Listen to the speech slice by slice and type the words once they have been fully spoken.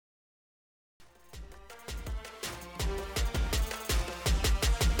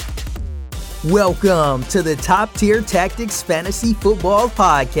Welcome to the Top Tier Tactics Fantasy Football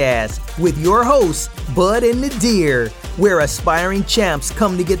Podcast with your hosts, Bud and Nadir, where aspiring champs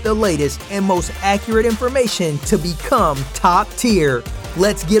come to get the latest and most accurate information to become top tier.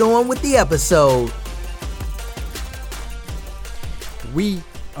 Let's get on with the episode. We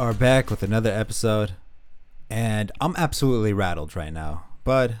are back with another episode, and I'm absolutely rattled right now.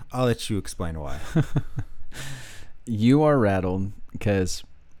 Bud, I'll let you explain why. You are rattled because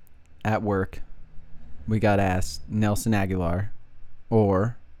at work we got asked Nelson Aguilar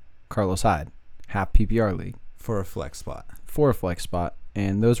or Carlos Hyde, half PPR league. For a flex spot.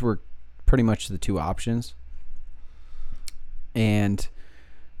 And those were pretty much the two options. And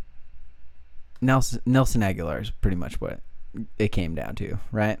Nelson Aguilar is pretty much what it came down to,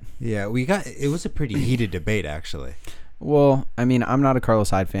 right? Yeah, it was a pretty heated debate, actually. Well, I mean, I'm not a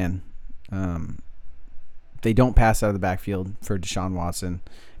Carlos Hyde fan. They don't pass out of the backfield for Deshaun Watson,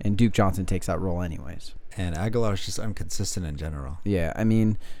 and Duke Johnson takes that role anyways. And Aguilar's just inconsistent in general. Yeah, I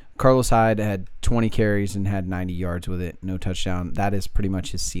mean, Carlos Hyde had 20 carries and had 90 yards with it, no touchdown. That is pretty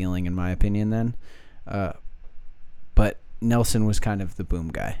much his ceiling, in my opinion, then. But Nelson was kind of the boom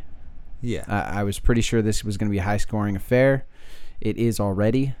guy. Yeah. I was pretty sure this was going to be a high-scoring affair. It is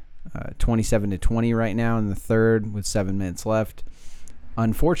already 27-20 right now in the third with 7 minutes left.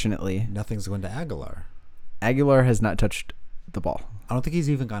 Unfortunately, nothing's going to Aguilar. Aguilar has not touched the ball. I don't think he's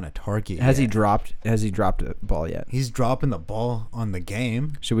even gotten a target Has yet. he dropped a ball yet? He's dropping the ball on the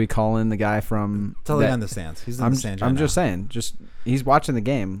game. Should we call in the guy from... Totally on the stands. He's in the stands right I'm now. just saying. He's watching the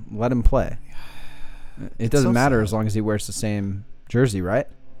game. Let him play. It doesn't matter as long as he wears the same jersey, right?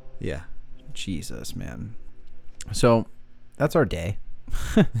 Yeah. Jesus, man. So that's our day.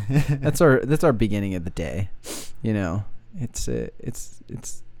 that's our beginning of the day. You know, it's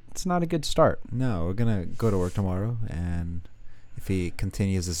not a good start. No, we're gonna go to work tomorrow, and if he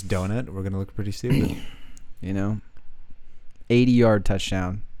continues this donut, we're gonna look pretty stupid. You know, 80-yard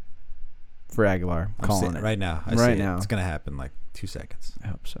touchdown for Aguilar. Calling it right now. Right now, it's gonna happen like 2 seconds. I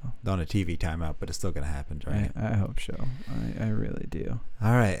hope so. On a TV timeout, but it's still gonna happen, right? I hope so. I really do.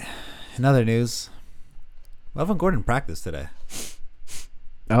 All right. In other news, Melvin Gordon practiced today.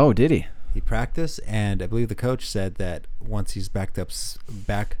 Oh, did he? He practiced, and I believe the coach said that once he's back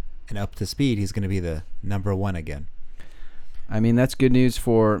and up to speed, he's going to be the number one again. I mean, that's good news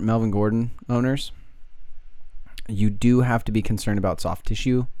for Melvin Gordon owners. You do have to be concerned about soft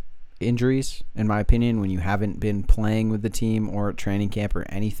tissue injuries, in my opinion, when you haven't been playing with the team or at training camp or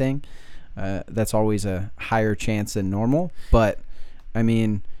anything. That's always a higher chance than normal. But, I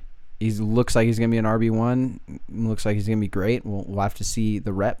mean, he looks like he's going to be an RB1. Looks like he's going to be great. We'll have to see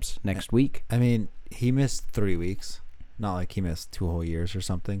the reps next week. I mean, he missed 3 weeks. Not like he missed 2 whole years or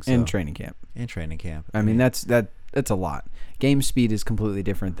something. So. In training camp. I mean, that's a lot. Game speed is completely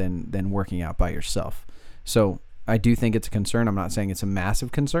different than working out by yourself. So I do think it's a concern. I'm not saying it's a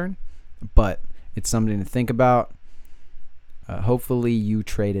massive concern, but it's something to think about. Hopefully you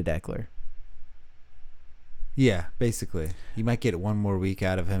traded Eckler. Yeah, basically. You might get 1 more week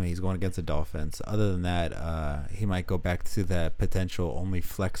out of him. He's going against the Dolphins. Other than that, he might go back to that potential only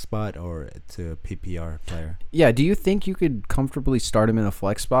flex spot or to a PPR player. Yeah, do you think you could comfortably start him in a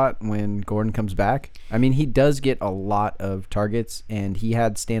flex spot when Gordon comes back? I mean, he does get a lot of targets, and he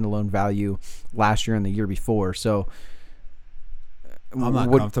had standalone value last year and the year before. So I'm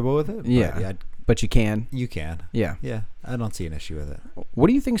not comfortable with it. Yeah, but you can. You can. Yeah. Yeah, I don't see an issue with it. What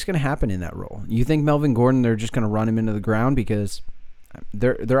do you think is going to happen in that role? You think Melvin Gordon, they're just going to run him into the ground because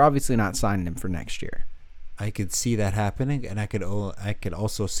they're obviously not signing him for next year? I could see that happening, and I could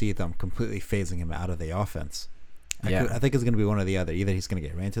also see them completely phasing him out of the offense. I think it's going to be one or the other. Either he's going to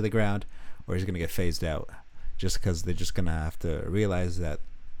get ran to the ground or he's going to get phased out just because they're just going to have to realize that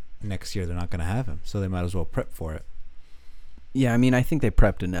next year they're not going to have him, so they might as well prep for it. Yeah, I mean, I think they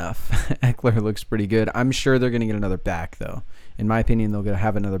prepped enough. Eckler looks pretty good. I'm sure they're going to get another back, though. In my opinion, they'll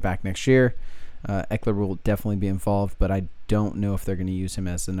have another back next year. Eckler will definitely be involved, but I don't know if they're going to use him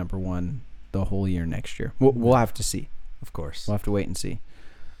as the number one the whole year next year. We'll have to see. Of course. We'll have to wait and see.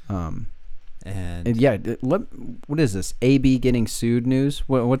 And yeah, what is this? AB getting sued news?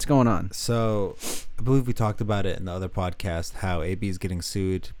 What's going on? So I believe we talked about it in the other podcast, how AB is getting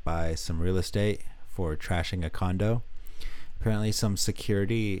sued by some real estate for trashing a condo. Apparently some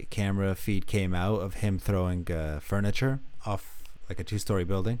security camera feed came out of him throwing furniture off like a 2-story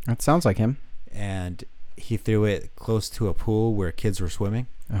building. That sounds like him. And he threw it close to a pool where kids were swimming,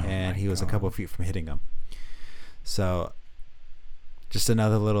 and he was a couple of feet from hitting them. So just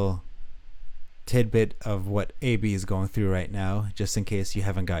another little tidbit of what AB is going through right now, just in case you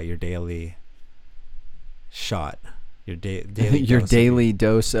haven't got your daily shot Your daily your dose daily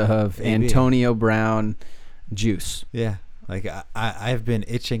dose of AB. Antonio Brown juice. Yeah. Like I've been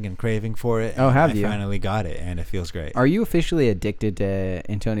itching and craving for it. Oh, and have you? I finally got it, and it feels great. Are you officially addicted to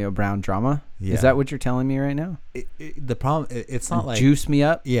Antonio Brown drama? Yeah. Is that what you're telling me right now? The problem, it's not like juice me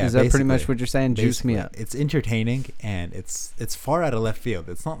up. Yeah, is that pretty much basically. what you're saying? Juice me up. It's entertaining, and it's far out of left field.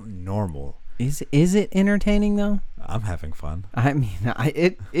 It's not normal. Is it entertaining though? I'm having fun. I mean,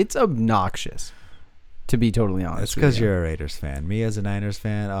 it's obnoxious. To be totally honest, It's because you're a Raiders fan. Me as a Niners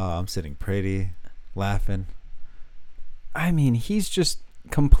fan, I'm sitting pretty, laughing. I mean, he's just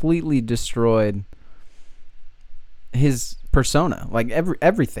completely destroyed his persona, like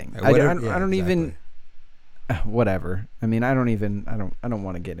everything. I don't even whatever. I mean, I don't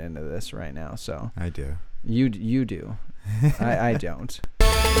want to get into this right now. So I do. You do. I don't.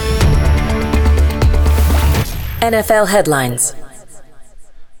 NFL headlines.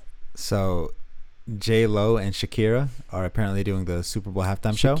 So, J-Lo and Shakira are apparently doing the Super Bowl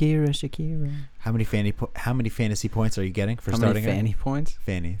halftime show. Shakira. How many fantasy points are you getting for starting? How many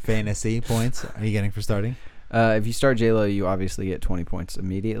fantasy points are you getting for starting? If you start J-Lo, you obviously get 20 points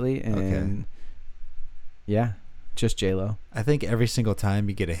immediately. And Okay. Yeah, just J-Lo. I think every single time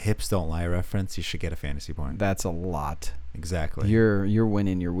you get a hips don't lie reference, you should get a fantasy point. That's a lot. Exactly. You're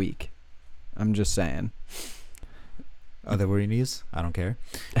winning your week. I'm just saying. Other worry news? I don't care.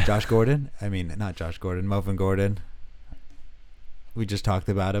 Josh Gordon. Not Josh Gordon. Melvin Gordon. We just talked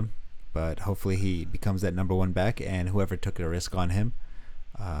about him, but hopefully he becomes that number one back, and whoever took a risk on him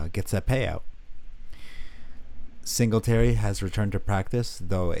gets that payout. Singletary has returned to practice,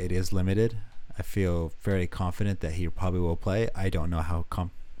 though it is limited. I feel very confident that he probably will play. I don't know how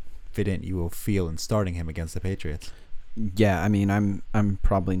confident you will feel in starting him against the Patriots. Yeah, I mean, I'm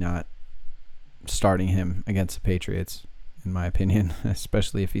probably not starting him against the Patriots, in my opinion,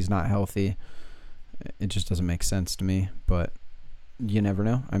 especially if he's not healthy. It just doesn't make sense to me, but you never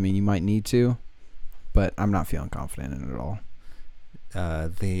know. I mean, you might need to, but I'm not feeling confident in it at all.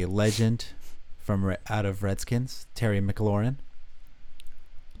 The legend from out of Redskins, Terry McLaurin,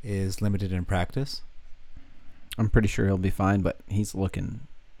 is limited in practice. I'm pretty sure he'll be fine, but he's looking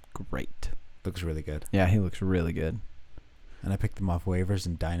great. Looks really good. Yeah, he looks really good. And I picked him off waivers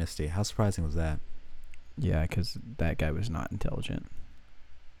in Dynasty. How surprising was that? Yeah, because that guy was not intelligent.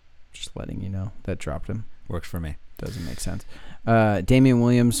 Just letting you know. That dropped him. Works for me. Doesn't make sense. Damian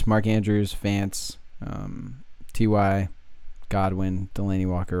Williams, Mark Andrews, Vance, T.Y., Godwin, Delaney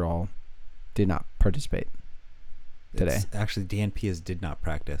Walker all did not participate today. Actually, DNP did not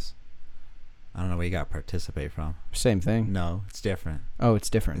practice. I don't know where you got participate from. Same thing? No, it's different. Oh, it's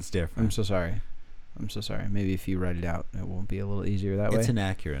different. It's different. I'm so sorry. Maybe if you write it out, it will be a little easier that way. It's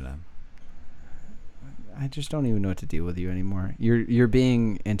inaccurate. I just don't even know what to deal with you anymore. You're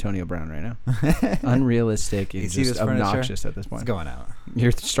being Antonio Brown right now. Unrealistic and just obnoxious at this point. It's going out.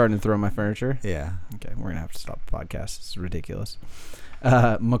 You're starting to throw my furniture? Yeah. Okay, we're going to have to stop the podcast. It's ridiculous.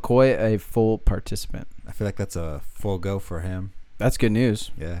 McCoy, a full participant. I feel like that's a full go for him. That's good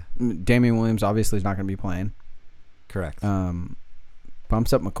news. Yeah. Damian Williams obviously is not going to be playing. Correct.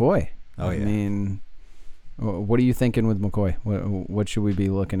 Bumps up McCoy. Oh, yeah. I mean, what are you thinking with McCoy? What should we be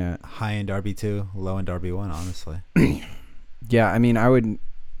looking at? High-end RB2, low-end RB1, honestly. Yeah, I mean, I'm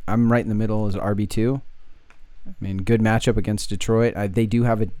right in the middle as RB2. I mean, good matchup against Detroit. They do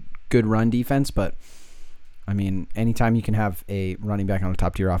have a good run defense, but, I mean, anytime you can have a running back on a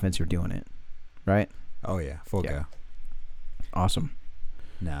top-tier offense, you're doing it, right? Oh, yeah. Full go. Awesome.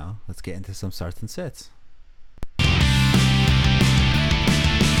 Now, let's get into some starts and sits.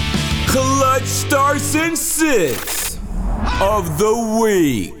 Clutch starts and sits of the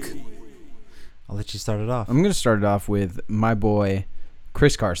week. I'll let you start it off. I'm going to start it off with my boy,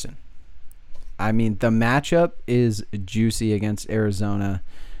 Chris Carson. I mean, the matchup is juicy against Arizona.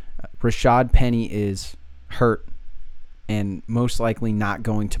 Rashad Penny is hurt and most likely not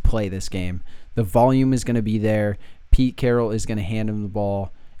going to play this game. The volume is going to be there. Pete Carroll is going to hand him the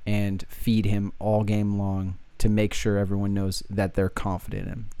ball and feed him all game long to make sure everyone knows that they're confident in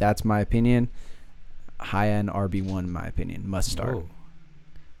him. That's my opinion. High-end RB1, in my opinion. Must start. Whoa.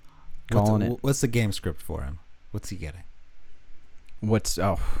 Calling it. What's the game script for him? What's he getting?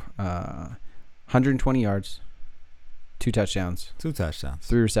 120 yards, 2 touchdowns. 2 touchdowns.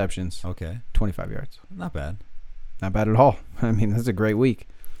 3 receptions. Okay. 25 yards. Not bad. Not bad at all. I mean, that's a great week.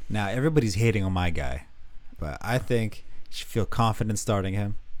 Now, everybody's hating on my guy, but I think you should feel confident starting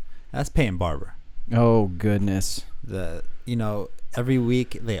him. That's Peyton Barber. Oh, goodness. Every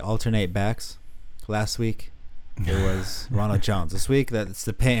week they alternate backs. Last week it was Ronald Jones. This week it's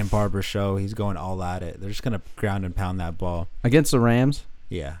the Peyton Barber show. He's going all at it. They're just going to ground and pound that ball. Against the Rams?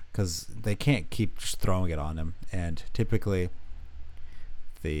 Yeah, because they can't keep just throwing it on him. And typically,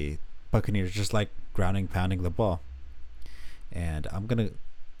 the Buccaneers just like grounding, pounding the ball. And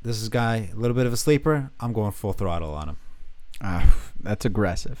this is a little bit of a sleeper. I'm going full throttle on him. That's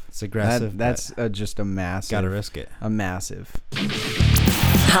aggressive. It's aggressive. That's just a massive. Gotta risk it. A massive.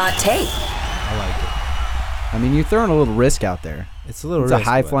 Hot take. I like it. I mean, you're throwing a little risk out there. It's a little It's risk, a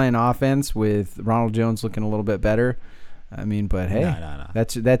high-flying offense with Ronald Jones looking a little bit better. I mean, but hey, No.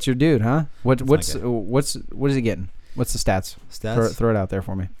 that's your dude, huh? What is he getting? What's the stats? Throw it out there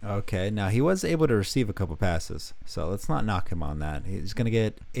for me. Okay, now he was able to receive a couple passes, so let's not knock him on that. He's going to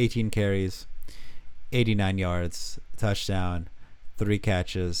get 18 carries, 89 yards, touchdown, 3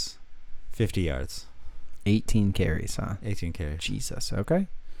 catches, 50 yards. 18 carries, huh? 18 carries. Jesus. Okay.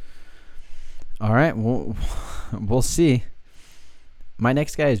 All right. We'll see. My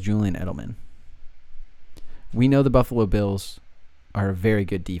next guy is Julian Edelman. We know the Buffalo Bills are a very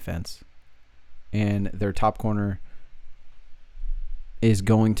good defense, and their top corner is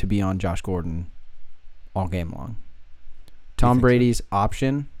going to be on Josh Gordon all game long. Tom Brady's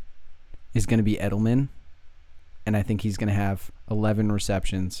option is going to be Edelman, and I think he's going to have 11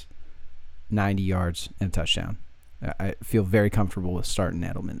 receptions, 90 yards, and a touchdown. I feel very comfortable with starting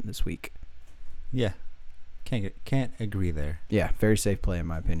Edelman this week. Yeah. Can't agree there. Yeah, very safe play in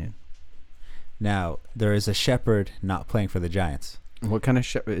my opinion. Now, there is a shepherd not playing for the Giants. What kind of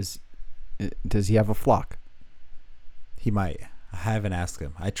shepherd does he have a flock? He might. I haven't asked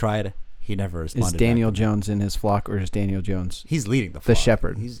him. I tried. He never responded. Is Daniel Jones in his flock, or is Daniel Jones? He's leading the flock. The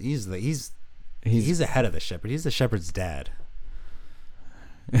shepherd. He's ahead of the shepherd. He's the shepherd's dad.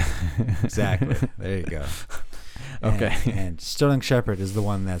 Exactly. There you go. Okay. And Sterling Shepard is the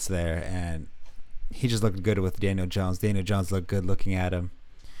one that's there, and he just looked good with Daniel Jones. Daniel Jones looked good looking at him,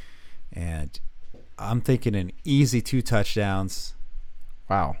 and I'm thinking an easy 2 touchdowns.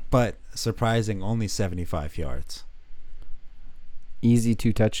 Wow. But surprising, only 75 yards. Easy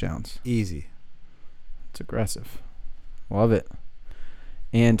 2 touchdowns. Easy. It's aggressive. Love it.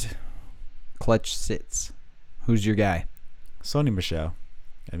 And clutch sits. Who's your guy? Sony Michel.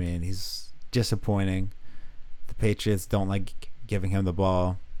 I mean, he's disappointing. The Patriots don't like giving him the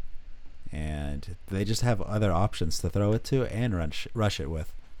ball, and they just have other options to throw it to and rush it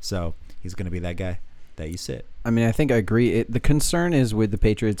with. So he's going to be that guy that you sit. I mean, I think I agree. The concern is with the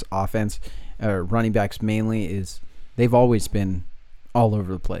Patriots offense, running backs mainly, is they've always been all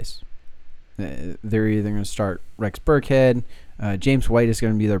over the place. They're either going to start Rex Burkhead, James White is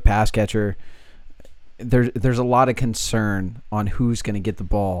going to be their pass catcher. There's a lot of concern on who's going to get the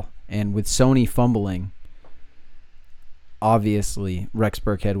ball, and with Sony fumbling, obviously Rex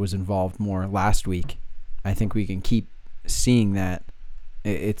Burkhead was involved more last week. I think we can keep seeing that.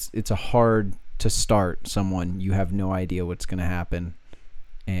 It's a hard to start someone you have no idea what's going to happen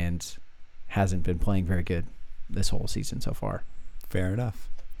and hasn't been playing very good this whole season so far. Fair enough.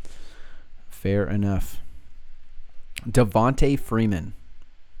 Devontae Freeman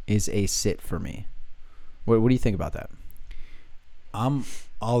is a sit for me. What do you think about that? I'm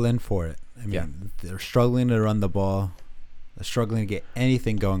all in for it. I mean, They're struggling to run the ball. They're struggling to get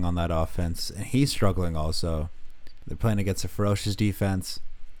anything going on that offense, and he's struggling also. They're playing against a ferocious defense.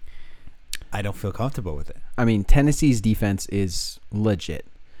 I don't feel comfortable with it. I mean, Tennessee's defense is legit,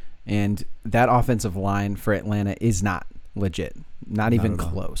 and that offensive line for Atlanta is not legit, not even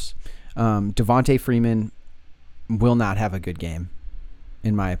close. Devontae Freeman will not have a good game,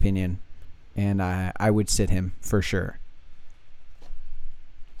 in my opinion, and I would sit him for sure.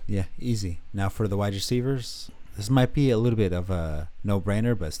 Yeah, easy. Now for the wide receivers, this might be a little bit of a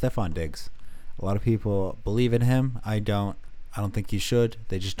no-brainer, but Stephon Diggs. A lot of people believe in him. I don't think he should.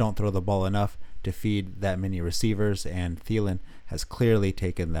 They just don't throw the ball enough to feed that many receivers, and Thielen has clearly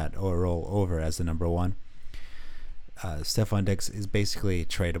taken that role over as the number one. Stephon Diggs is basically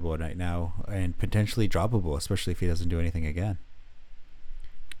tradable right now and potentially droppable, especially if he doesn't do anything again.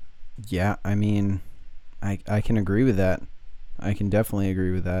 Yeah, I mean, I can agree with that. I can definitely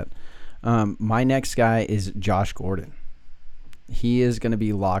agree with that. My next guy is Josh Gordon. He is going to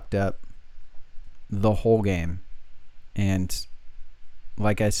be locked up the whole game. And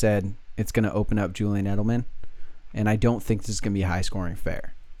like I said, it's going to open up Julian Edelman. And I don't think this is going to be a high-scoring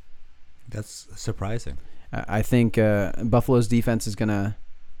affair. That's surprising. I think Buffalo's defense is going to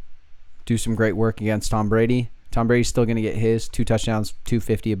do some great work against Tom Brady. Tom Brady's still going to get his 2 touchdowns,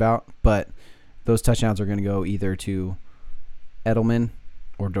 250 about, but those touchdowns are going to go either to Edelman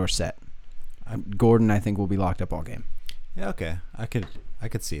or Dorsett. Gordon, I think, will be locked up all game. Yeah, okay. I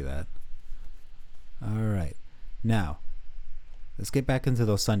could see that. All right. Now, let's get back into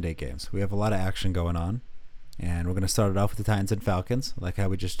those Sunday games. We have a lot of action going on. And we're going to start it off with the Titans and Falcons, like how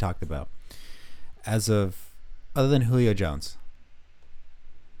we just talked about. Other than Julio Jones,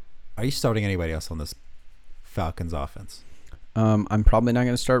 are you starting anybody else on this Falcons offense? I'm probably not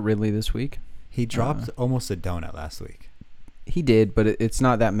going to start Ridley this week. He dropped almost a donut last week. He did, but it's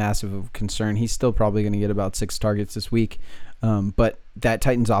not that massive of a concern. He's still probably going to get about 6 targets this week. But that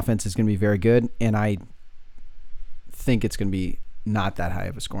Titans offense is going to be very good, and I think it's going to be not that high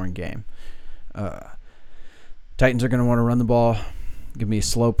of a scoring game. Titans are going to want to run the ball, give me a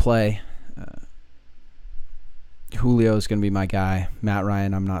slow play. Julio is going to be my guy. Matt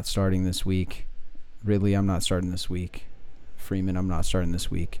Ryan, I'm not starting this week. Ridley, I'm not starting this week. Freeman, I'm not starting this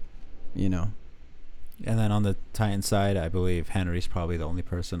week. And then on the Titans side, I believe Henry's probably the only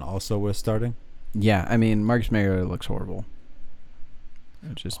person also worth starting. Yeah, I mean, Marcus Mariota looks horrible.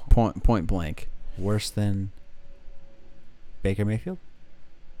 Just point blank. Worse than Baker Mayfield?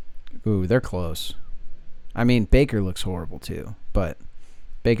 Ooh, they're close. I mean, Baker looks horrible too, but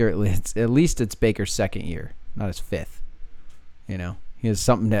Baker at least it's Baker's second year, not his fifth. He has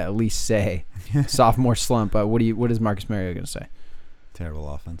something to at least say. Sophomore slump. But what is Marcus Mariota going to say?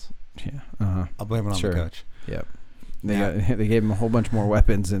 Terrible offense. Yeah. I'll blame it on the coach. Yep. They gave him a whole bunch more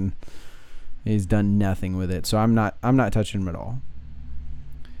weapons and he's done nothing with it. So I'm not touching him at all.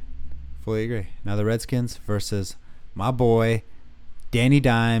 Fully agree. Now the Redskins versus my boy Danny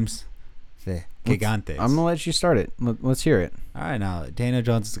Dimes, the Gigantes. I'm gonna let you start it. Let's hear it. All right, now Daniel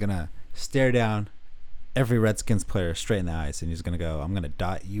Jones is gonna stare down every Redskins player straight in the eyes, and he's gonna go, "I'm gonna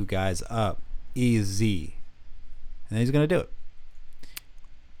dot you guys up, easy," and then he's gonna do it.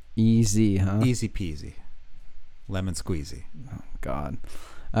 Easy, huh? Easy peasy, lemon squeezy. Oh God.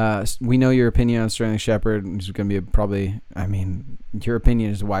 We know your opinion on Sterling Shepard. He's going to be your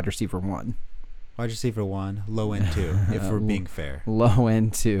opinion is a wide receiver 1. Wide receiver 1, low end 2, if we're being fair. Low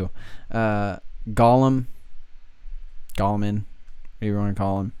end 2. Gollum. Gollman. What do you want to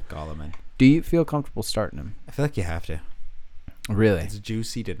call him? Gollman. Do you feel comfortable starting him? I feel like you have to. Really? It's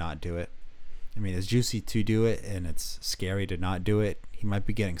juicy to not do it. I mean, it's juicy to do it, and it's scary to not do it. He might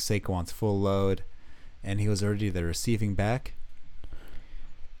be getting Saquon's full load, and he was already the receiving back.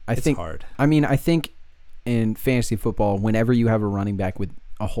 It's hard. I mean, I think in fantasy football, whenever you have a running back with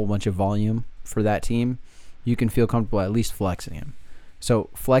a whole bunch of volume for that team, you can feel comfortable at least flexing him. So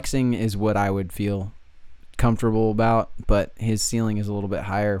flexing is what I would feel comfortable about, but his ceiling is a little bit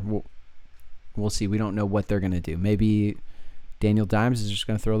higher. We'll see. We don't know what they're going to do. Maybe Daniel Dimes is just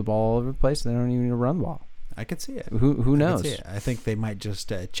going to throw the ball all over the place. They don't even need to run the ball. I could see it. Who knows? I think they might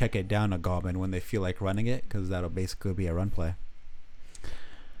just check it down to Goldman when they feel like running it, because that'll basically be a run play.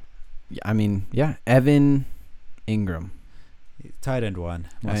 I mean, yeah, Evan Ingram. Tight end 1.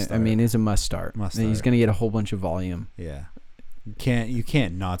 I mean, is a must start. He's going to get a whole bunch of volume. Yeah. You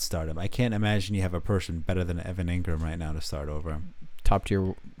can't not start him. I can't imagine you have a person better than Evan Ingram right now to start over him. Top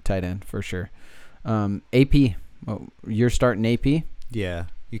tier tight end for sure. AP. Oh, you're starting AP? Yeah.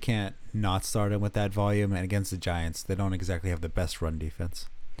 You can't not start him with that volume, and against the Giants, they don't exactly have the best run defense.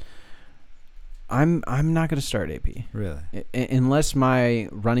 I'm not going to start AP. Really? Unless my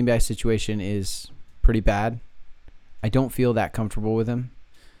running back situation is pretty bad. I don't feel that comfortable with him.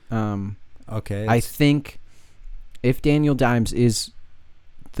 Okay. I think if Daniel Dimes is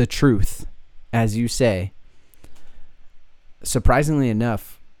the truth, as you say, surprisingly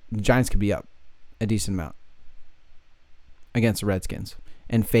enough, the Giants could be up a decent amount against the Redskins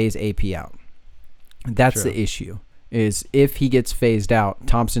and phase AP out. That's the issue. Is if he gets phased out,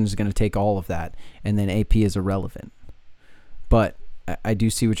 Thompson is going to take all of that, and then AP is irrelevant. But I do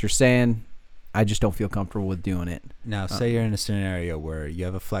see what you're saying. I just don't feel comfortable with doing it. Now, say you're in a scenario where you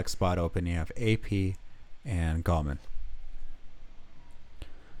have a flex spot open, you have AP and Gallman.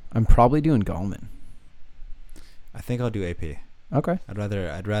 I'm probably doing Gallman. I think I'll do AP. Okay. I'd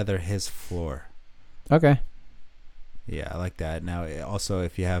rather his floor. Okay. Yeah, I like that. Now, also,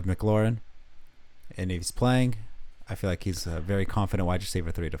 if you have McLaurin and if he's playing, I feel like he's a very confident wide receiver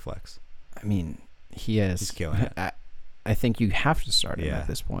 3 to flex. I mean, he is. He's killing it. I think you have to start him at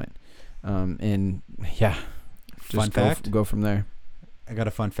this point. And yeah, just go from there. I got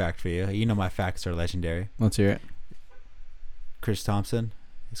a fun fact for you. You know my facts are legendary. Let's hear it. Chris Thompson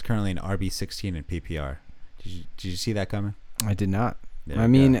is currently an RB16 in PPR. Did you see that coming? I did not. I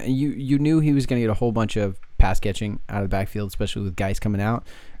mean, you knew he was going to get a whole bunch of pass catching out of the backfield, especially with guys coming out.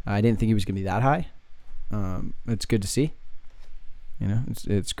 I didn't think he was going to be that high. It's good to see. You know,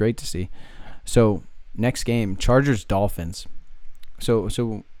 it's great to see. So next game, Chargers Dolphins.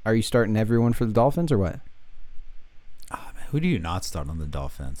 So are you starting everyone for the Dolphins or what? Who do you not start on the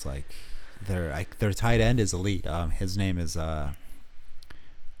Dolphins? Like their tight end is elite. His name is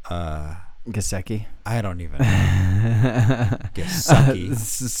Gesicki. I don't even Gesicki.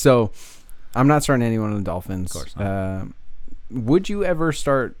 So I'm not starting anyone on the Dolphins. Of course not. Would you ever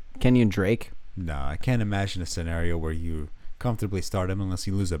start Kenyon Drake? No, I can't imagine a scenario where you comfortably start him unless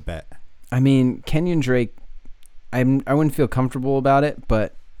you lose a bet. I mean, Kenyon Drake, I wouldn't feel comfortable about it,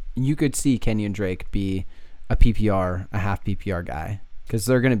 but you could see Kenyon Drake be a PPR, a half PPR guy, because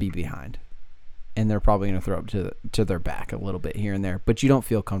they're going to be behind, and they're probably going to throw up to their back a little bit here and there. But you don't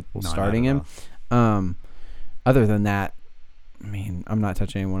feel comfortable starting him. Other than that, I mean, I'm not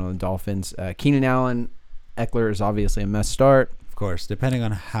touching anyone on the Dolphins. Keenan Allen, Eckler is obviously a must start. Of course, depending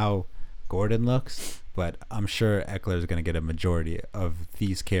on how Gordon looks, but I'm sure Eckler is going to get a majority of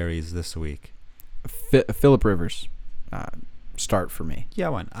these carries this week. Phillip Rivers, start for me. Yeah,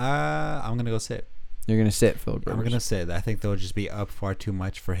 I'm going to go sit. You're going to sit Phillip Rivers. I'm going to sit. I think they'll just be up far too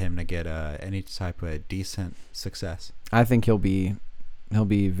much for him to get any type of decent success. I think he'll be a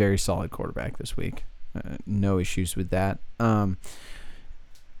very solid quarterback this week. No issues with that.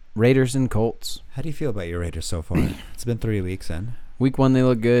 Raiders and Colts. How do you feel about your Raiders so far? It's been 3 weeks in. Week 1 they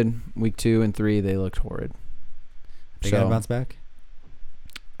look good. Week 2 and 3 they looked horrid. They got to bounce back?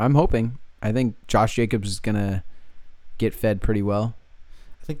 I'm hoping. I think Josh Jacobs is going to get fed pretty well.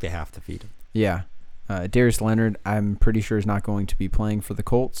 I think they have to feed him. Yeah. Darius Leonard, I'm pretty sure is not going to be playing for the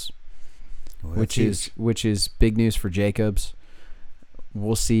Colts, which is big news for Jacobs.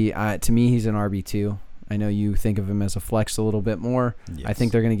 We'll see. To me, he's an RB2. I know you think of him as a flex a little bit more. Yes. I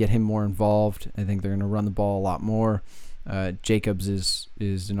think they're going to get him more involved. I think they're going to run the ball a lot more. Jacobs is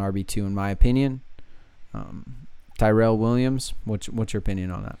an RB2 in my opinion. Tyrell Williams, what's your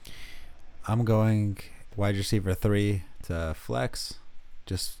opinion on that? I'm going wide receiver 3 to flex.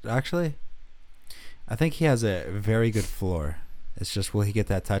 I think he has a very good floor. It's just, will he get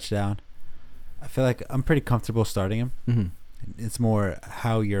that touchdown? I feel like I'm pretty comfortable starting him. Mm-hmm. It's more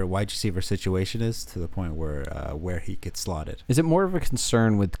how your wide receiver situation is to the point where he gets slotted. Is it more of a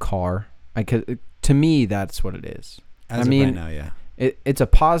concern with Carr? To me, that's what it is. As of right now, yeah. It's a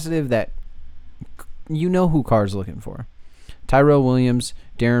positive that you know who Carr's looking for. Tyrell Williams,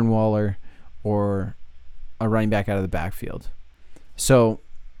 Darren Waller, or a running back out of the backfield. So,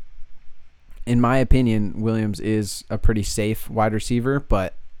 in my opinion, Williams is a pretty safe wide receiver,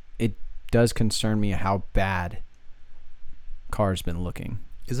 but it does concern me how bad Carr's been looking.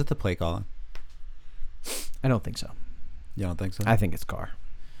 Is it the play calling? I don't think so. You don't think so? I think it's Carr.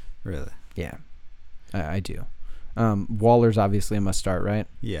 Really? Yeah, I do. Waller's obviously a must start, right?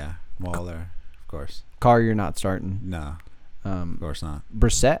 Yeah, Waller, of course. Carr, you're not starting. No, of course not.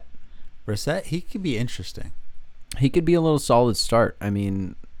 Brissett, he could be interesting. He could be a little solid start. I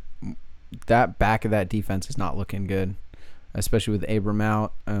mean, that back of that defense is not looking good, especially with Abram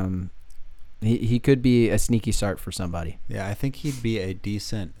out. He could be a sneaky start for somebody. Yeah, I think he'd be a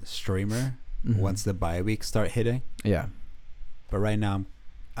decent streamer once the bye weeks start hitting. Yeah. But right now,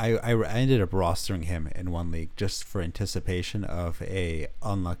 I ended up rostering him in one league just for anticipation of a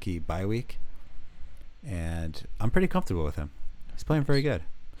unlucky bye week. And I'm pretty comfortable with him. He's playing very good.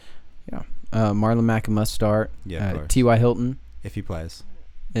 Yeah. Marlon Mack a must start. Yeah, of course. T.Y. Hilton. If he plays.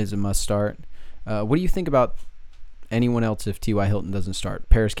 Is a must start. What do you think about anyone else if T.Y. Hilton doesn't start?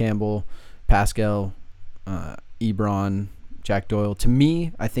 Paris Campbell, Pascal, Ebron, Jack Doyle. To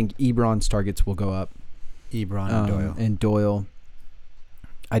me, I think Ebron's targets will go up. Ebron and Doyle.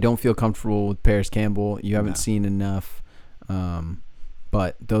 I don't feel comfortable with Paris Campbell. You haven't seen enough.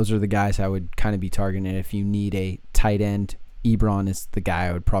 But those are the guys I would kind of be targeting. If you need a tight end, Ebron is the guy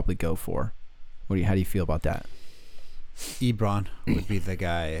I would probably go for. How do you feel about that? Ebron would be the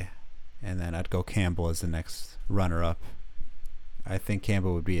guy, and then I'd go Campbell as the next runner-up. I think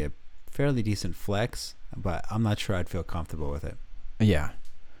Campbell would be a fairly decent flex, but I'm not sure I'd feel comfortable with it. Yeah.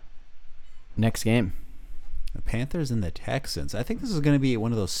 Next game. The Panthers and the Texans. I think this is going to be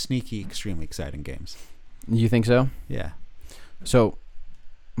one of those sneaky, extremely exciting games. You think so? Yeah. So,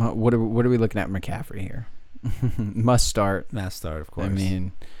 what are we looking at McCaffrey here? Must start. Must start, of course. I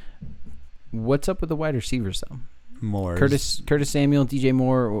mean, what's up with the wide receivers though? Moore. Curtis Samuel, DJ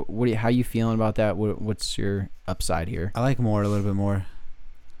Moore. How you feeling about that? What's your upside here? I like Moore a little bit more.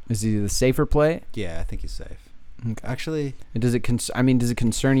 Is he the safer play? Yeah, I think he's safe. Okay. Actually, does it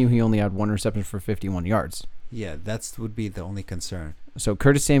concern you? He only had one reception for 51 yards. Yeah, that would be the only concern. So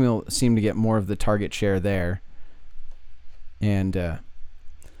Curtis Samuel seemed to get more of the target share there, and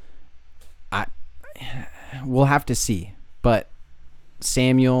we'll have to see. But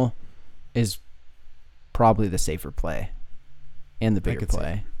Samuel is probably the safer play and the bigger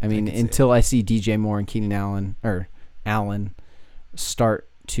play. I mean, until I see DJ Moore and Keenan Allen start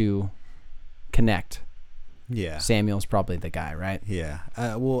to connect. Yeah. Samuel's probably the guy, right? Yeah.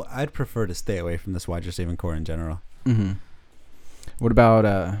 Well, I'd prefer to stay away from this wide receiving core in general. Mm-hmm. What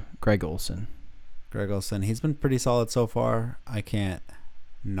about Greg Olsen? Greg Olsen, he's been pretty solid so far. I can't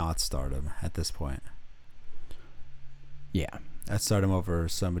not start him at this point. Yeah. I'd start him over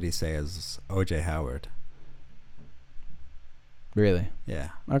somebody say as O.J. Howard. Really? Yeah.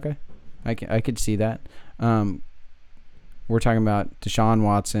 Okay. I could see that. We're talking about Deshaun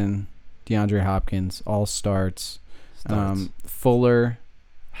Watson, DeAndre Hopkins, all starts. Fuller,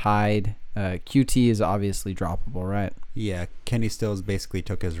 Hyde. QT is obviously droppable, right? Yeah. Kenny Stills basically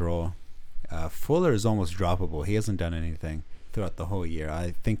took his role. Fuller is almost droppable. He hasn't done anything throughout the whole year.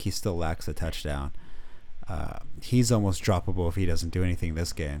 I think he still lacks a touchdown. He's almost droppable if he doesn't do anything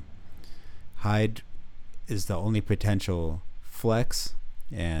this game. Hyde is the only potential flex,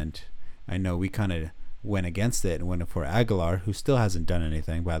 and I know we kind of went against it and went for Aguilar, who still hasn't done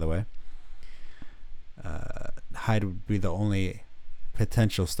anything, by the way. Hyde would be the only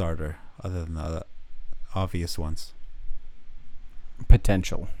potential starter other than the obvious ones.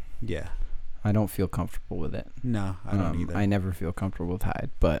 Potential. Yeah. I don't feel comfortable with it. No, I don't either. I never feel comfortable with Hyde,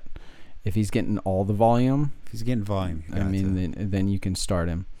 but if he's getting all the volume, if he's getting volume, then you can start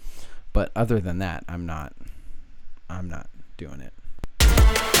him. But other than that, I'm not doing it.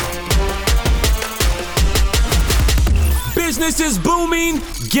 Business is booming.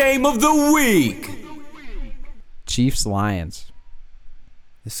 Game of the week. Chiefs Lions.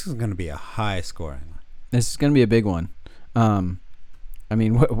 This is going to be a high scoring one. This is going to be a big one. I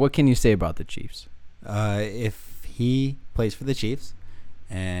mean, what can you say about the Chiefs? If he plays for the Chiefs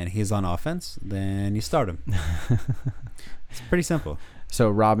and he's on offense, then you start him. It's pretty simple. So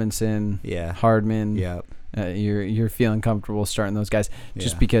Robinson, yeah, Hardman, yeah. You're feeling comfortable starting those guys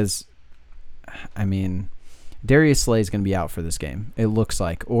just Yeah. because, I mean, Darius Slay is going to be out for this game. It looks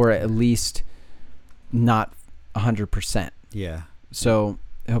like, or at least not 100%. Yeah. So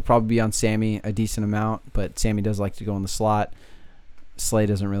he'll probably be on Sammy a decent amount, but Sammy does like to go in the slot. Slay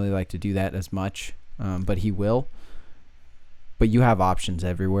doesn't really like to do that as much, but he will. But you have options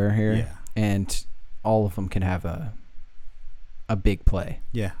everywhere here, Yeah. and all of them can have a big play.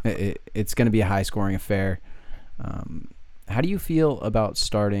 Yeah. It's going to be a high-scoring affair. How do you feel about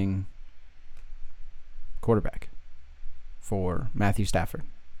starting quarterback for Matthew Stafford?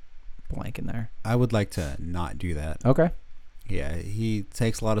 Blank in there. I would like to not do that. Okay. Yeah, he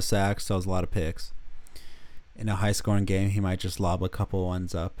takes a lot of sacks, throws a lot of picks. In a high-scoring game, he might just lob a couple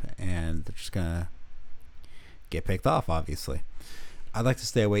ones up, and they're just going to get picked off, obviously. I'd like to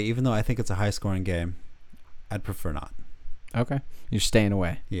stay away. Even though I think it's a high-scoring game, I'd prefer not. Okay. You're staying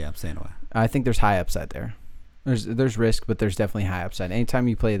away. Yeah, I'm staying away. I think there's high upside there. There's risk, but there's definitely high upside. Anytime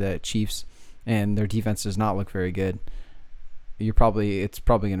you play the Chiefs and their defense does not look very good, it's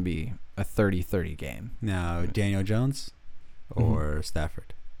probably going to be a 30-30 game. Now, Daniel Jones or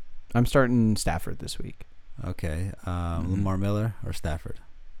Stafford? I'm starting Stafford this week. Okay. Lamar Miller or Stafford?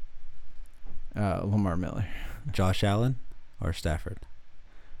 Lamar Miller. Josh Allen or Stafford?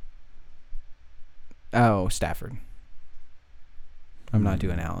 Oh, Stafford. I'm not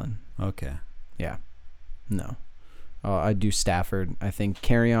doing Allen. Okay. Yeah. No. I'd do Stafford. I think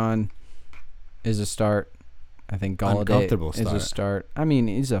Carry-On is a start. I think Galladay is a start. I mean,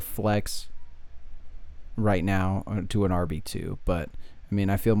 he's a flex right now to an RB2, but I mean,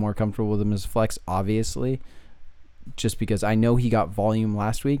 I feel more comfortable with him as a flex, obviously, just because I know he got volume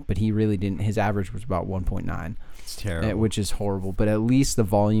last week, but he really didn't. His average was about 1.9. It's terrible. Which is horrible, but at least the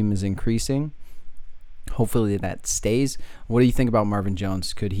volume is increasing. Hopefully that stays. What do you think about Marvin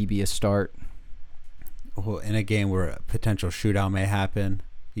Jones? Could he be a start? Well, in a game where a potential shootout may happen,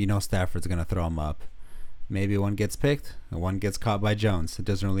 you know Stafford's going to throw him up. Maybe one gets picked and one gets caught by Jones. It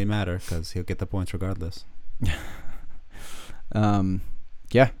doesn't really matter because he'll get the points regardless.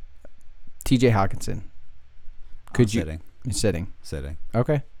 Yeah. TJ Hawkinson. Sitting.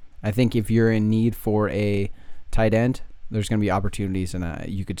 Okay. I think if you're in need for a tight end, there's going to be opportunities and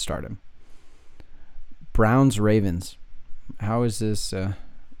you could start him. Browns Ravens. How is this?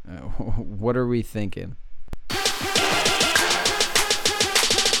 What are we thinking?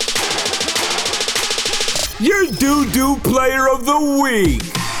 Your doo-doo player of the week.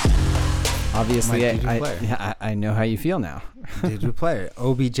 Obviously, I know how you feel now. Doo-doo player.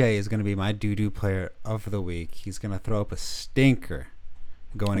 OBJ is going to be my doo-doo player of the week. He's going to throw up a stinker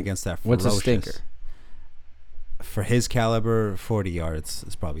going against that ferocious. What's a stinker? For his caliber, 40 yards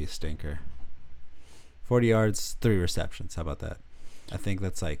is probably a stinker. 40 yards, 3 receptions. How about that? I think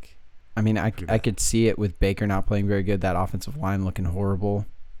that's like... I mean, I could see it with Baker not playing very good, that offensive line looking horrible.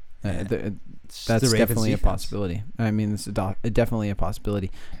 That's definitely a possibility. I mean, it's definitely a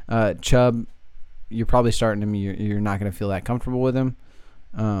possibility. Chubb, you're probably starting him. You're not going to feel that comfortable with him.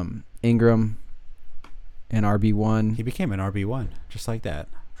 Ingram, an RB1. He became an RB1 just like that.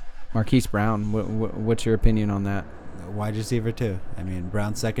 Marquise Brown. What's your opinion on that? Wide receiver too. I mean,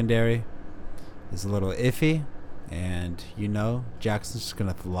 Brown's secondary is a little iffy, and Jackson's just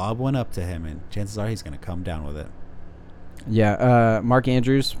gonna lob one up to him, and chances are he's gonna come down with it. Yeah. Mark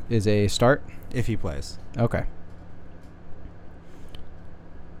Andrews is a start if he plays. Okay.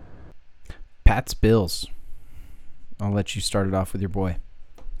 Pats Bills. I'll let you start it off with your boy.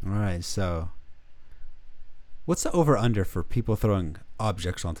 All right. So, what's the over/under for people throwing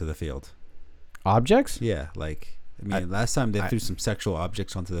objects onto the field? Objects? Yeah, like. Last time they threw some sexual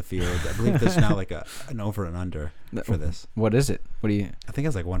objects onto the field. I believe there's now like an over and under for this. What is it? What do you? I think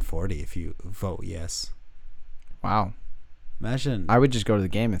it's like 140 if you vote yes. Wow. Imagine. I would just go to the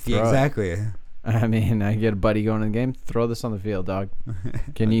game and throw exactly. it. I mean, I get a buddy going to the game. Throw this on the field, dog.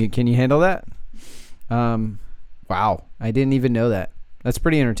 Can you handle that? Wow. I didn't even know that. That's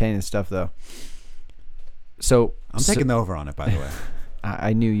pretty entertaining stuff, though. So I'm taking the over on it, by the way.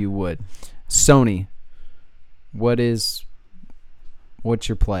 I knew you would. Sony. What's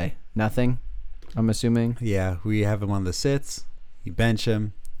your play? Nothing, I'm assuming. Yeah, we have him on the sits. You bench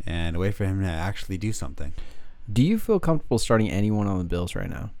him and wait for him to actually do something. Do you feel comfortable starting anyone on the Bills right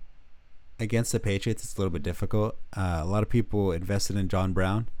now? Against the Patriots, it's a little bit difficult. A lot of people invested in John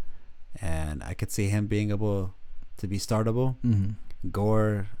Brown, and I could see him being able to be startable. Mm-hmm.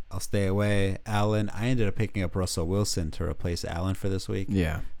 Gore, I'll stay away. Allen, I ended up picking up Russell Wilson to replace Allen for this week.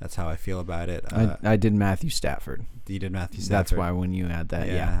 Yeah. That's how I feel about it. I did Matthew Stafford. You did Matthew Stafford. That's why when you add that,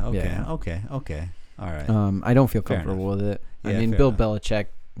 yeah. Okay. All right. I don't feel comfortable with it. Yeah, I mean, Bill Belichick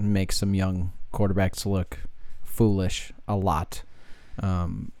makes some young quarterbacks look foolish a lot.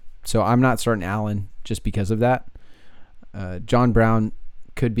 So I'm not starting Allen just because of that. John Brown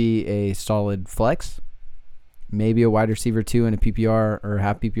could be a solid flex. Maybe a wide receiver 2 in a PPR or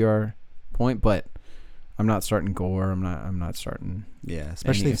half PPR point, but I'm not starting Gore. I'm not starting. Yeah,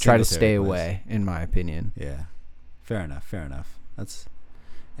 especially if try to stay away, in my opinion. Yeah, fair enough.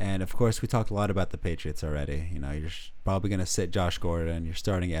 And of course, we talked a lot about the Patriots already. You're probably gonna sit Josh Gordon. You're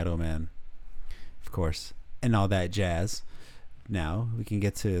starting Edelman, of course, and all that jazz. Now we can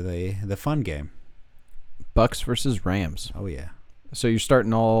get to the fun game. Bucks versus Rams. Oh yeah. So you're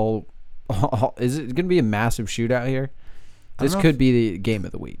starting all is it going to be a massive shootout here? This could be the game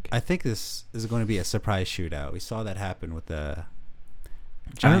of the week. I think this is going to be a surprise shootout. We saw that happen with the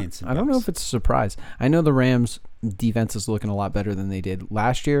Giants. I don't know if it's a surprise. I know the Rams defense is looking a lot better than they did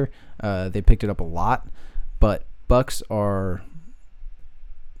last year. They picked it up a lot, but Bucks are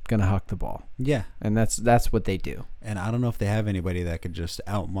going to huck the ball. Yeah. And that's what they do. And I don't know if they have anybody that could just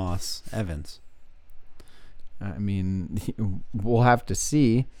out-Moss Evans. I mean, we'll have to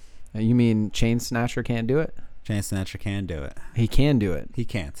see. You mean Chain Snatcher can't do it? Chain Snatcher can do it. He can do it. He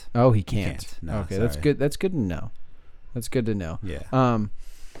can't. Oh, he can't. No, okay, sorry. that's good. That's good to know. That's good to know. Yeah.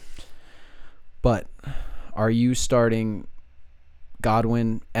 But are you starting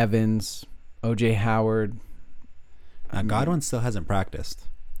Godwin, Evans, OJ Howard? Godwin still hasn't practiced,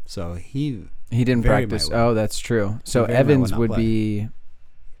 so he didn't practice. Oh, that's true. So Evans would be.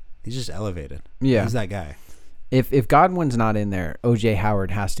 He's just elevated. Yeah, he's that guy. If Godwin's not in there, OJ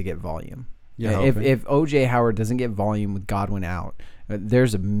Howard has to get volume. If OJ Howard doesn't get volume with Godwin out,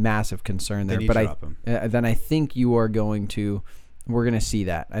 there's a massive concern there. But then I think you are going to. We're going to see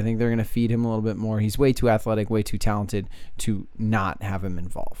that. I think they're going to feed him a little bit more. He's way too athletic, way too talented to not have him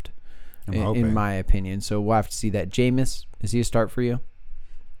involved, in my opinion. So we'll have to see that. Jameis, is he a start for you?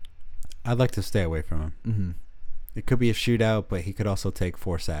 I'd like to stay away from him. Mm-hmm. It could be a shootout, but he could also take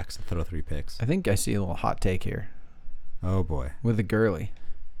 4 sacks and throw 3 picks. I think I see a little hot take here. Oh, boy. With the Gurley.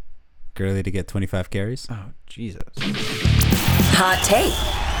 Gurley to get 25 carries? Oh, Jesus. Hot take.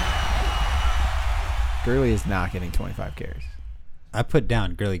 Gurley is not getting 25 carries. I put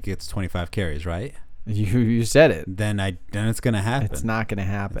down Gurley gets 25 carries, right? You said it. Then it's going to happen. It's not going to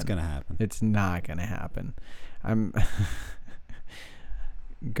happen. It's going to happen. It's not going to happen.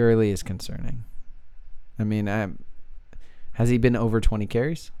 Gurley is concerning. I mean, has he been over 20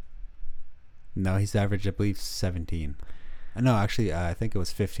 carries? No, he's averaged, I believe, 17. No, actually, I think it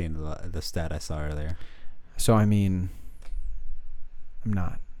was 15, the stat I saw earlier. So, I mean, I'm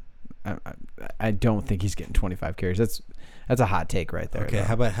not. I don't think he's getting 25 carries. That's a hot take right there. Okay, though.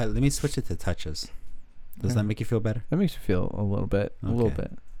 how about let me switch it to touches. Does that make you feel better? That makes me feel a little bit, okay. a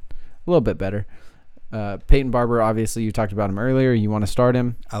little bit better. Peyton Barber, obviously, you talked about him earlier. You want to start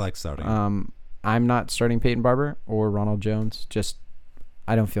him? I like starting him. I'm not starting Peyton Barber or Ronald Jones. Just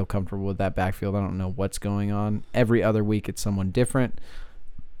I don't feel comfortable with that backfield. I don't know what's going on. Every other week it's someone different.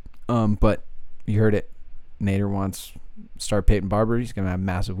 But You heard it. Nader wants start Peyton Barber. He's going to have a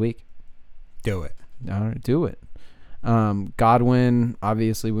massive week. Do it. All right, do it. Godwin,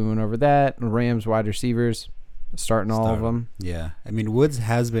 obviously we went over that. Rams wide receivers, starting all of them. Yeah. I mean, Woods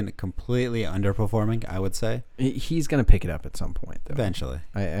has been completely underperforming, I would say. He's going to pick it up at some point, though. Eventually.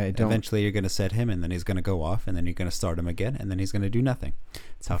 I don't. Eventually you're going to set him, and then he's going to go off, and then you're going to start him again, and then he's going to do nothing.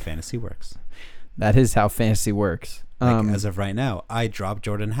 That's how fantasy works. That is how fantasy works. As of right now, I dropped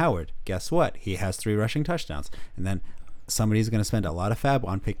Jordan Howard. Guess what? He has 3 rushing touchdowns. And then somebody's going to spend a lot of fab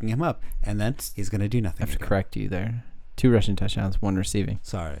on picking him up, and then he's going to do nothing. I have to correct you there. 2 rushing touchdowns, 1 receiving.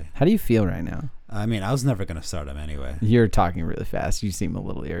 Sorry. How do you feel right now? I mean, I was never going to start him anyway. You're talking really fast. You seem a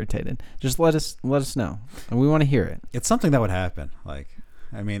little irritated. Just let us know. And we want to hear it. It's something that would happen.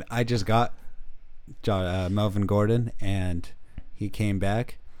 I just got Melvin Gordon, and he came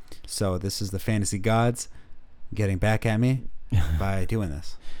back. So this is the fantasy gods getting back at me by doing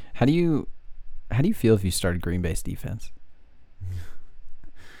this. How do you feel if you started Green Bay's defense?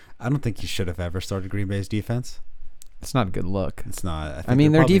 I don't think you should have ever started Green Bay's defense. It's not a good look. It's not. I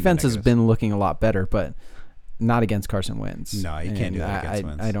mean, their defense has been looking a lot better, but not against Carson Wentz. No, you can't do that against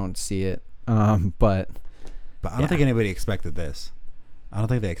Wentz. I don't see it. But I don't think anybody expected this. I don't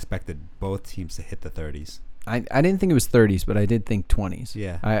think they expected both teams to hit the 30s. I didn't think it was 30s, but I did think 20s.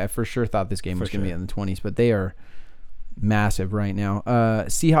 Yeah. I for sure thought this game was going to be in the 20s, but they are massive right now.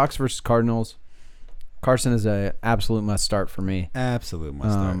 Seahawks versus Cardinals. Carson is a absolute must start for me. Absolute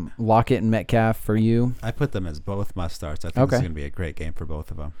must start. Lockett and Metcalf for you. I put them as both must starts. I think this is going to be a great game for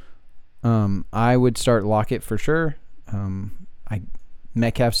both of them. I would start Lockett for sure.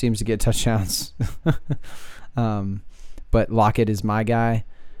 Metcalf seems to get touchdowns. But Lockett is my guy.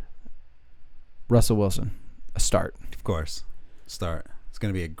 Russell Wilson, a start. Of course, start. It's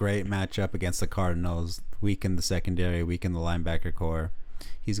going to be a great matchup against the Cardinals. Weak in the secondary, weak in the linebacker core.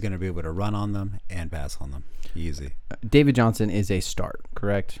 He's going to be able to run on them and pass on them. Easy. David Johnson is a start,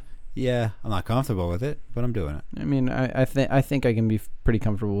 correct? Yeah, I'm not comfortable with it, but I'm doing it. I mean, I think I can be pretty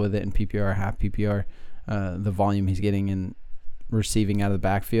comfortable with it in PPR, half PPR. The volume he's getting in receiving out of the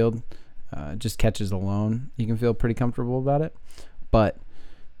backfield, just catches alone, you can feel pretty comfortable about it. But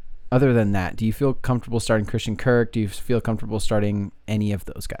other than that, do you feel comfortable starting Christian Kirk? Do you feel comfortable starting any of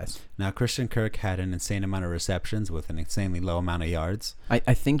those guys? Now, Christian Kirk had an insane amount of receptions with an insanely low amount of yards. I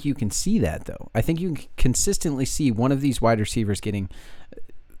think you can see that, though. I think you can consistently see one of these wide receivers getting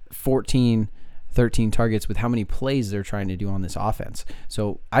 14, 13 targets with how many plays they're trying to do on this offense.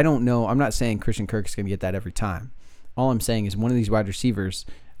 So I don't know. I'm not saying Christian Kirk is going to get that every time. All I'm saying is one of these wide receivers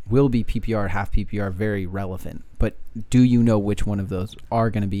will be PPR, half PPR, very relevant. But do you know which one of those are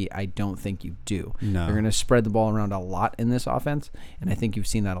going to be? I don't think you do. No. They're going to spread the ball around a lot in this offense, and I think you've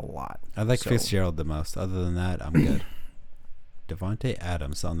seen that a lot. I like Fitzgerald the most. Other than that, I'm good. Devontae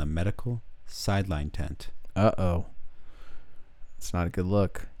Adams on the medical sideline tent. Uh-oh. It's not a good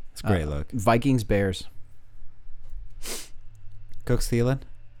look. It's a great look. Vikings, Bears. Cooks, Thielen.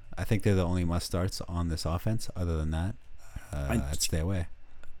 I think they're the only must-starts on this offense. Other than that, I'd stay away.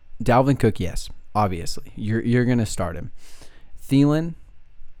 Dalvin Cook, yes, obviously. You're going to start him. Thielen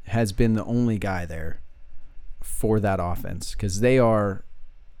has been the only guy there for that offense because they are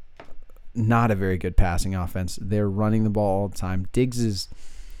not a very good passing offense. They're running the ball all the time. Diggs is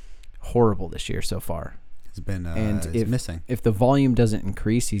horrible this year so far. He's been missing. If the volume doesn't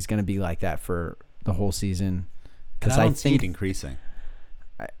increase, he's going to be like that for the whole season. Because I see it increasing.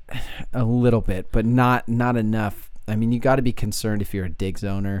 A little bit, but not enough. I mean, you got to be concerned if you're a Diggs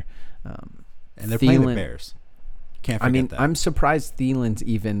owner. And they're playing the Bears. Can't forget that. I'm surprised Thielen's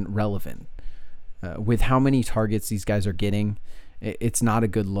even relevant. With how many targets these guys are getting, it's not a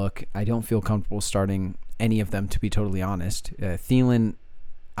good look. I don't feel comfortable starting any of them, to be totally honest. Thielen,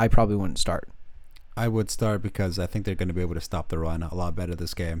 I probably wouldn't start. I would start because I think they're going to be able to stop the run a lot better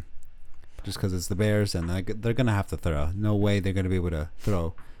this game. Just because it's the Bears, and they're going to have to throw. No way they're going to be able to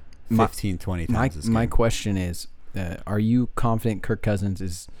throw 15, 20 times this game. My question is, are you confident Kirk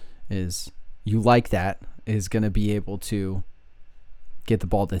Cousins is you like that, is going to be able to get the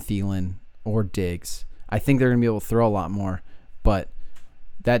ball to Thielen or Diggs? I think they're going to be able to throw a lot more, but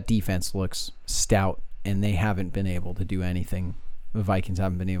that defense looks stout, and they haven't been able to do anything. The Vikings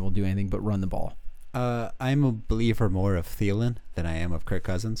haven't been able to do anything but run the ball. I'm a believer more of Thielen than I am of Kirk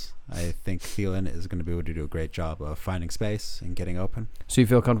Cousins. I think Thielen is going to be able to do a great job of finding space and getting open. So you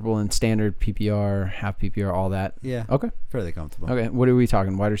feel comfortable in standard PPR, half PPR, all that? Yeah. Okay. Fairly comfortable. Okay. What are we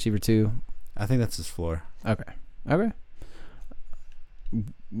talking? Wide receiver 2? I think that's his floor. Okay.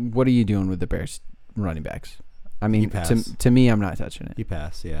 What are you doing with the Bears running backs? I mean, to me, I'm not touching it. You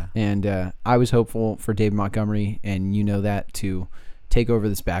pass, yeah. And I was hopeful for David Montgomery, and you know that, to take over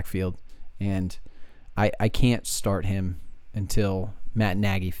this backfield And I can't start him until Matt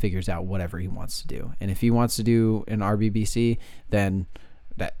Nagy figures out whatever he wants to do. And if he wants to do an RBBC, then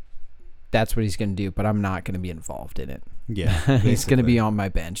that's what he's going to do. But I'm not going to be involved in it. Yeah, he's going to be on my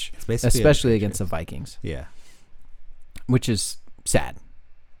bench, especially against the Vikings. Yeah, which is sad.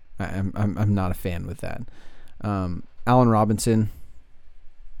 I'm not a fan with that. Allen Robinson,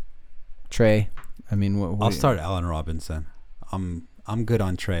 Trey. I mean, I'll start Allen Robinson. I'm good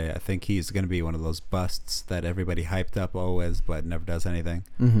on Trey. I think he's going to be one of those busts that everybody hyped up always, but never does anything.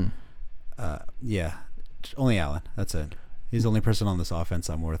 Mm-hmm. Yeah, only Allen. That's it. He's the only person on this offense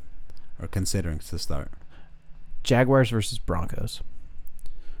I'm worth or considering to start. Jaguars versus Broncos.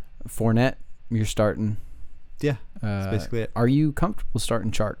 Fournette, you're starting. Yeah, that's basically it. Are you comfortable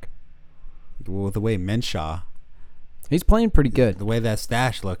starting Chark? Well, the way Minshew, he's playing pretty good. The way that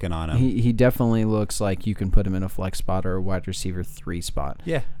stash looking on him, he definitely looks like you can put him in a flex spot or a wide receiver 3 spot.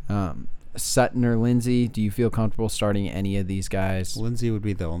 Yeah. Sutton or Lindsey, do you feel comfortable starting any of these guys? Lindsey would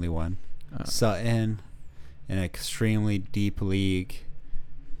be the only one. Sutton in an extremely deep league,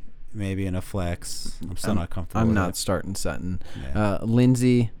 maybe in a flex. I'm still not comfortable. I'm not starting Sutton. Yeah.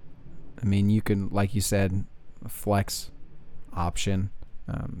 Lindsey, I mean, you can, like you said, a flex option.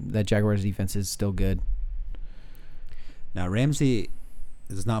 That Jaguars defense is still good. Now, Ramsey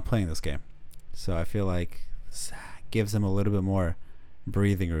is not playing this game, so I feel like this gives him a little bit more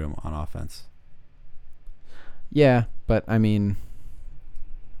breathing room on offense. Yeah, but I mean,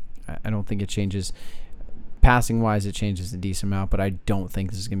 I don't think it changes. Passing-wise, it changes a decent amount, but I don't think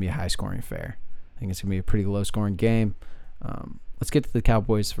this is going to be a high-scoring affair. I think it's going to be a pretty low-scoring game. Let's get to the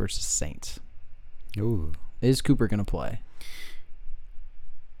Cowboys versus Saints. Ooh. Is Cooper going to play?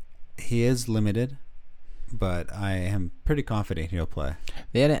 He is limited, but I am pretty confident he'll play.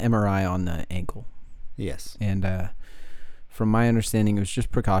 They had an MRI on the ankle. Yes. And from my understanding, it was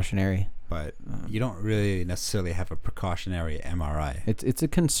just precautionary. But you don't really necessarily have a precautionary MRI. It's a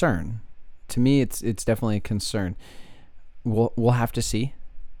concern. To me, it's definitely a concern. We'll have to see.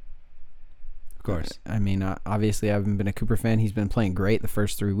 Of course. I mean, obviously, I haven't been a Cooper fan. He's been playing great the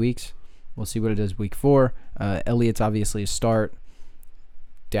first 3 weeks. We'll see what it does week 4. Elliott's obviously a start.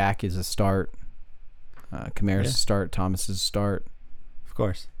 Dak is a start. Kamara's a start. Thomas is a start. Of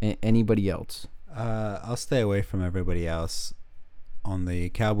course. Anybody else? I'll stay away from everybody else. On the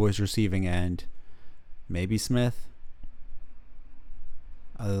Cowboys receiving end, maybe Smith.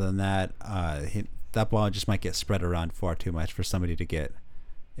 Other than that, that ball just might get spread around far too much for somebody to get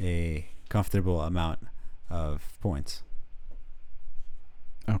a comfortable amount of points.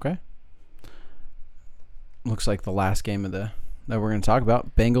 Okay. Looks like the last game of that we're going to talk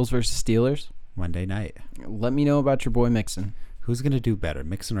about, Bengals versus Steelers. Monday night. Let me know about your boy Mixon. Who's going to do better,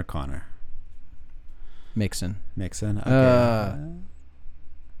 Mixon or Connor? Mixon. Okay.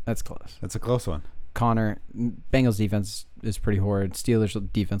 That's close. That's a close one. Connor, Bengals defense is pretty horrid.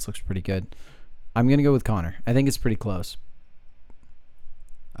 Steelers defense looks pretty good. I'm going to go with Connor. I think it's pretty close.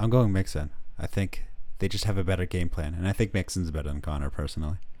 I'm going Mixon. I think they just have a better game plan, and I think Mixon's better than Connor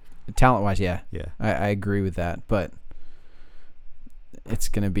personally. Talent-wise, yeah. Yeah. I agree with that, but it's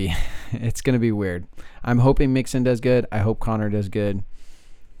going to be weird. I'm hoping Mixon does good. I hope Connor does good.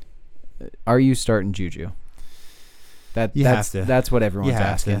 Are you starting Juju? That's what everyone's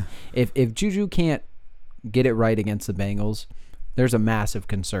asking. If Juju can't get it right against the Bengals, there's a massive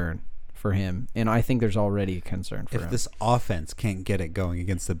concern for him, and I think there's already a concern for him. If this offense can't get it going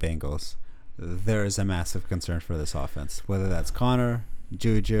against the Bengals, there is a massive concern for this offense. Whether that's Connor,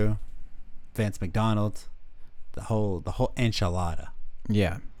 Juju, Vance McDonald, the whole enchilada.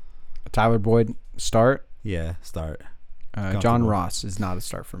 Yeah. Tyler Boyd, start. Yeah, start. John Ross is not a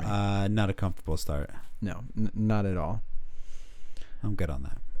start for me. Not a comfortable start. No, not at all. I'm good on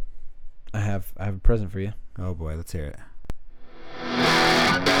that. I have a present for you. Oh boy, let's hear it.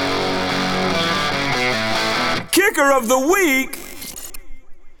 Kicker of the week.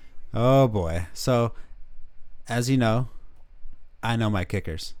 Oh boy. So, as you know, I know my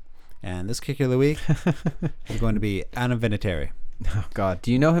kickers. And this kicker of the week is going to be Adam Vinatieri. Oh God!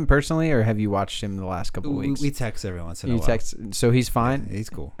 Do you know him personally, or have you watched him the last couple of weeks? We text every once in a while. So he's fine. Yeah, he's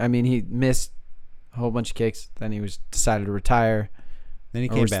cool. I mean, he missed a whole bunch of kicks. Then he decided to retire. Then he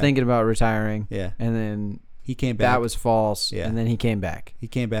came back. Thinking about retiring. Yeah. And then he came back. That was false. Yeah. And then he came back. He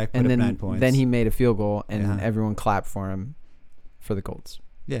came back. Put up then 9 points. Then he made a field goal, and everyone clapped for him for the Colts.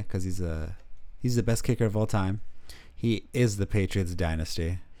 Yeah, because he's the best kicker of all time. He is the Patriots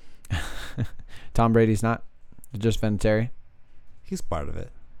dynasty. Tom Brady's not. Just Vinatieri. He's part of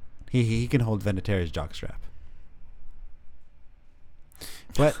it. He can hold Vinatieri's jockstrap.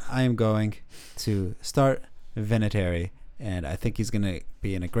 But I am going to start Vinatieri And I think he's going to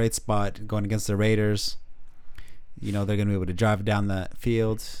be in a great spot going against the Raiders. You know, they're going to be able to drive down the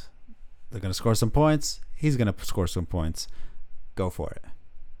field. They're going to score some points. He's going to score some points. Go for it.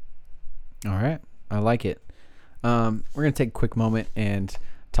 All right. I like it. We're going to take a quick moment and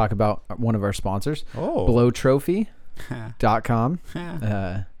talk about one of our sponsors, blowtrophy.com.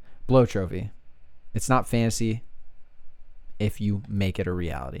 Blow Trophy. It's not fantasy if you make it a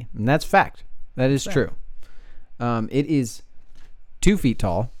reality. And that's fact. That is true. It is 2 feet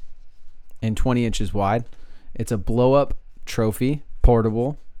tall and 20 inches wide. It's a blow-up trophy,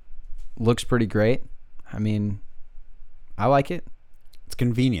 portable. Looks pretty great. I mean, I like it. It's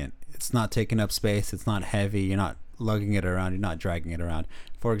convenient. It's not taking up space. It's not heavy. You're not lugging it around. You're not dragging it around.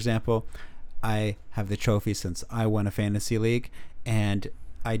 For example, I have the trophy since I won a fantasy league, and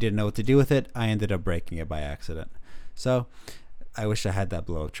I didn't know what to do with it. I ended up breaking it by accident. So I wish I had that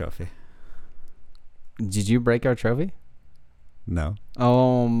blow-up trophy. Did you break our trophy? No.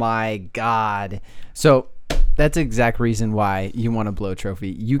 Oh, my God. So that's the exact reason why you want a blow trophy.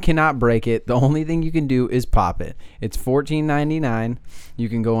 You cannot break it. The only thing you can do is pop it. It's $14.99. You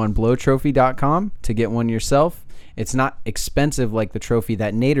can go on blowtrophy.com to get one yourself. It's not expensive like the trophy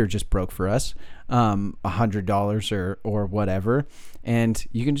that Nader just broke for us, $100 or whatever. And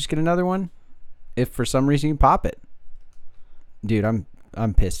you can just get another one if for some reason you pop it. Dude, I'm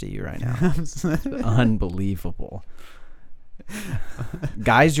pissed at you right now. Unbelievable.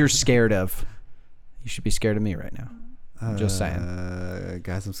 Guys you're scared of. You should be scared of me right now. I'm just saying.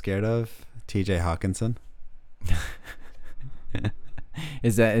 Guys I'm scared of? TJ Hawkinson.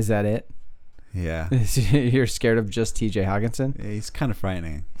 Is that it? Yeah. You're scared of just TJ Hawkinson? Yeah, he's kind of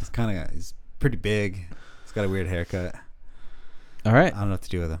frightening. He's pretty big. He's got a weird haircut. All right. I don't know what to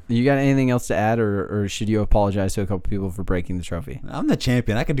do with him. You got anything else to add, or should you apologize to a couple people for breaking the trophy? I'm the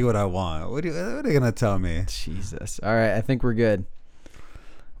champion. I can do what I want. What are you going to tell me? Jesus. All right. I think we're good.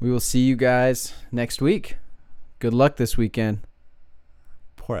 We will see you guys next week. Good luck this weekend.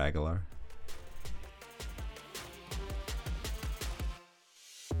 Poor Aguilar.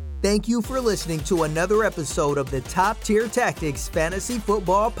 Thank you for listening to another episode of the Top Tier Tactics Fantasy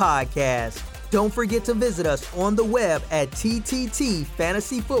Football Podcast. Don't forget to visit us on the web at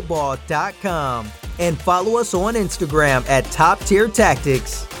tttfantasyfootball.com and follow us on Instagram at Top Tier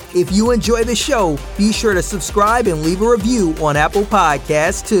Tactics. If you enjoy the show, be sure to subscribe and leave a review on Apple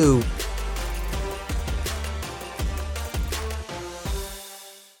Podcasts too.